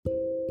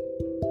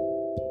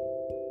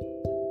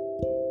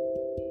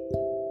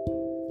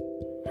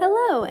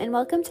Hello, and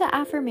welcome to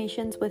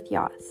Affirmations with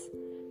Yas.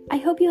 I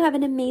hope you have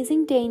an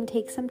amazing day and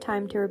take some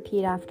time to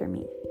repeat after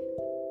me.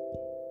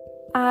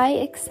 I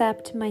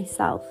accept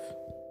myself.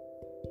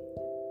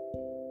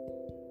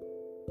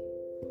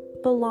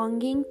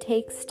 Belonging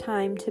takes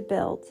time to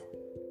build.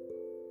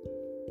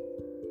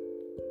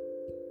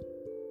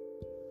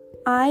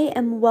 I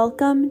am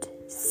welcomed,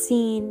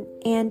 seen,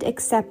 and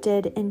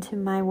accepted into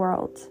my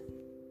world.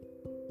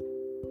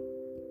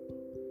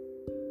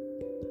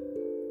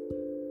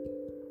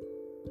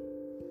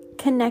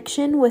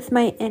 Connection with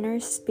my inner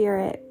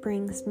spirit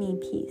brings me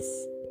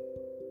peace.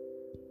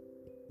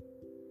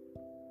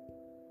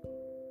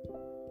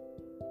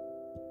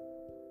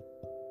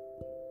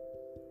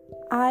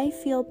 I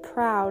feel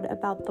proud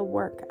about the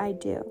work I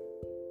do.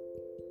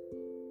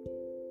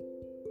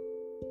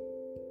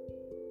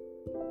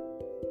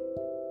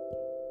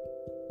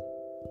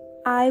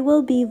 I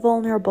will be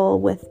vulnerable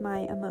with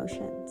my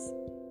emotions.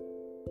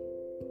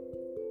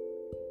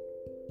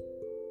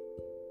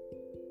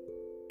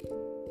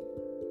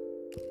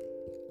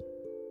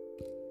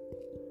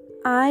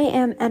 I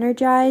am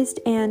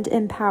energized and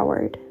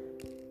empowered.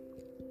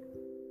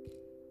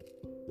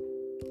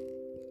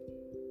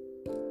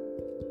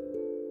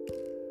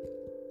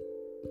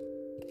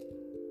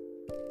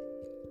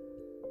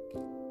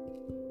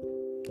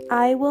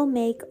 I will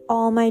make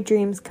all my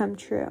dreams come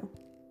true.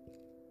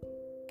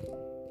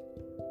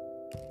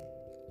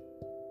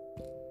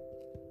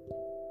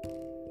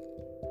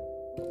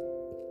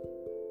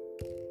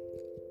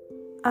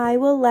 I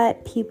will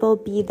let people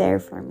be there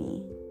for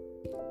me.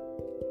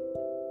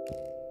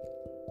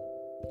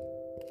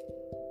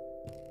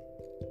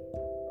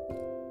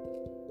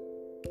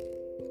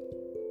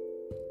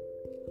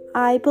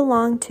 I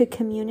belong to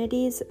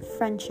communities,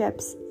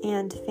 friendships,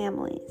 and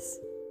families.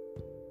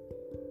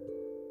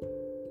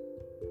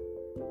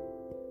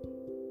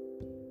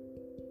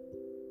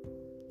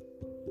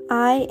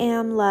 I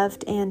am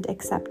loved and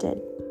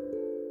accepted.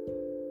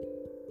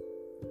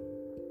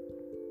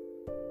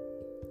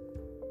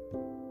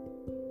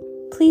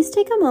 Please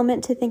take a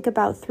moment to think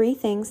about 3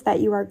 things that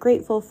you are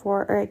grateful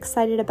for or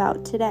excited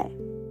about today.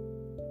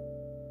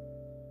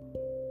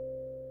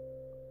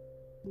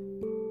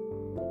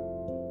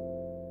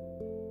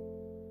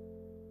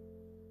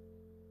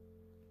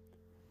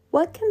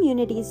 What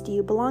communities do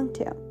you belong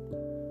to?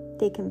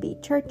 They can be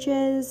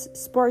churches,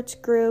 sports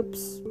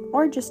groups,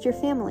 or just your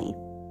family.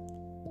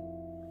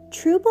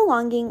 True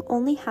belonging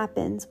only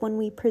happens when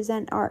we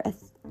present our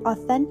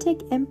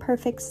authentic,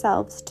 imperfect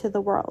selves to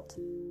the world.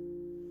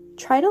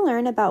 Try to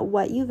learn about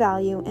what you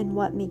value and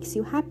what makes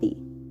you happy.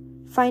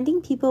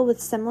 Finding people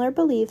with similar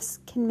beliefs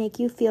can make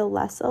you feel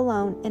less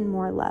alone and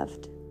more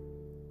loved.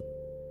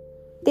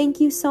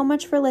 Thank you so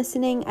much for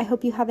listening. I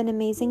hope you have an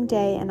amazing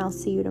day, and I'll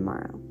see you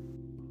tomorrow.